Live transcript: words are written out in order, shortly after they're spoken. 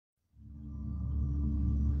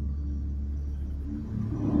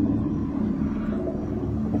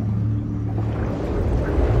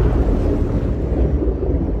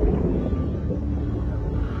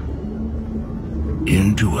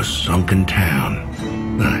a sunken town,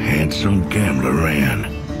 the handsome gambler ran.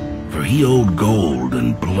 For he owed gold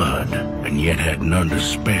and blood, and yet had none to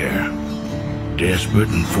spare. Desperate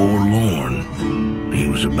and forlorn, he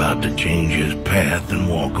was about to change his path and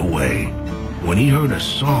walk away, when he heard a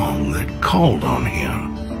song that called on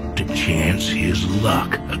him to chance his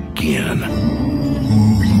luck again.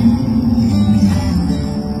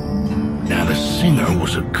 Now the singer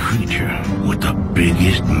was a creature with the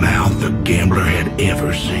biggest mouth the gambler had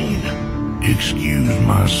ever seen. "Excuse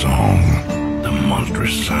my song," the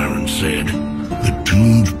monstrous siren said. "The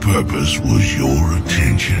tune's purpose was your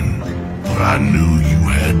attention, for I knew you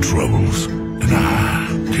had troubles, and I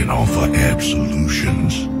can offer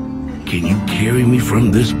absolutions." "Can you carry me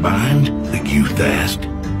from this bind?" the youth asked.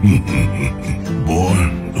 "Boy,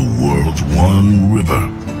 the world's one river,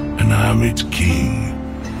 and I'm its king.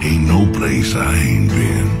 Ain't no place I ain't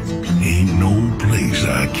been, ain't no place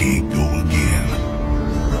I can't go again.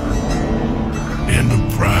 And the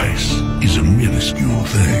price is a minuscule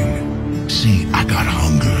thing. See, I got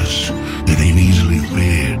hungers that ain't easily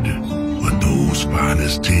fed, but those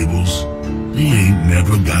finest tables, they ain't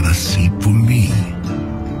never got a seat for me.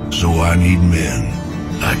 So I need men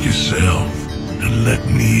like yourself to let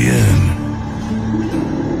me in."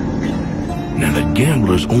 Now the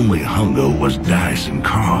gambler's only hunger was dice and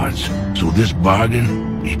cards, so this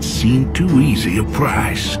bargain, it seemed too easy a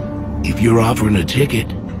price. "If you're offering a ticket,"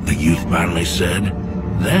 the youth finally said,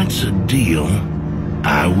 "that's a deal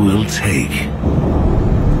I will take."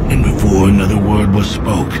 And before another word was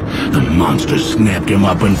spoke, the monster snapped him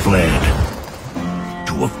up and fled.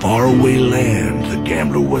 To a faraway land the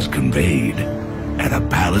gambler was conveyed. At a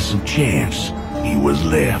palace of chance he was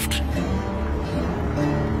left.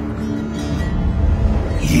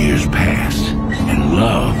 Years passed, and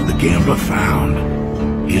love the gambler found.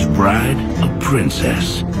 His bride, a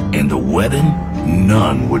princess, and the wedding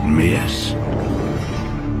none would miss.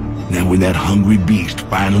 Now when that hungry beast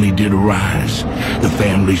finally did arise, the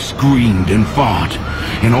family screamed and fought,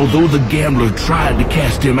 and although the gambler tried to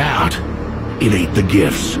cast him out, it ate the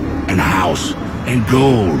gifts and house and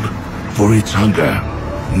gold. For its hunger,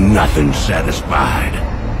 nothing satisfied.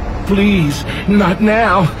 "Please, not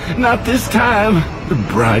now, not this time," the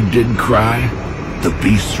bride did cry. The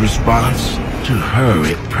beast's response, to her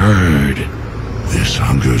it purred. "This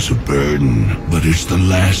hunger's a burden, but it's the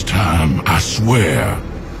last time, I swear.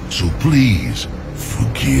 So please,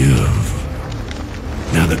 forgive."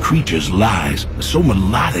 Now the creature's lies, so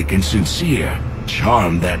melodic and sincere,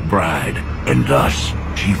 charmed that bride, and thus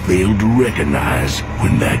she failed to recognize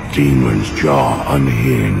when that demon's jaw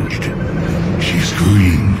unhinged. She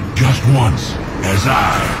screamed just once as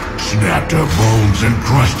I snapped her bones and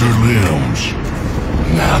crushed her limbs.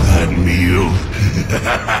 Now that meal,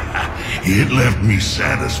 it left me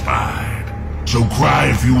satisfied. So cry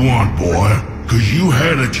if you want, boy, 'cause you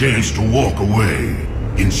had a chance to walk away.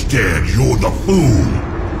 Instead, you're the fool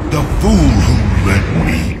who let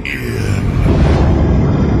me in.